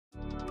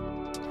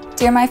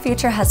Dear my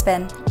future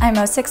husband, I'm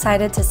most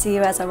excited to see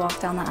you as I walk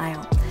down the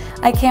aisle.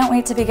 I can't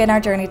wait to begin our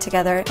journey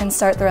together and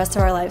start the rest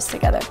of our lives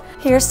together.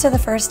 Here's to the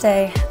first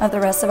day of the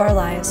rest of our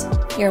lives,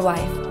 your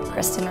wife,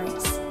 Kristen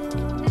Reese.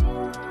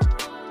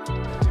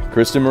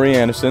 Kristen Marie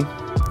Anderson,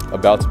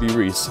 about to be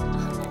Reese.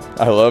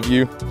 I love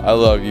you, I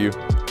love you,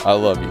 I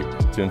love you,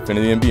 to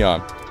infinity and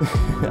beyond.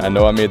 I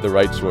know I made the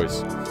right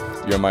choice.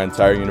 You're my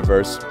entire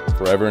universe,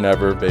 forever and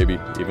ever, baby,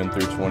 even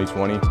through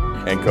 2020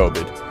 and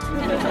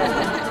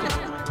COVID.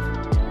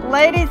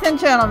 Ladies and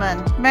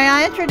gentlemen, may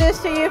I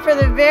introduce to you for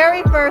the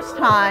very first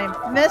time,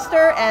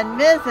 Mr. and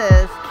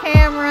Mrs.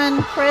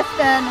 Cameron,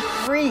 Kristen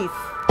Reese.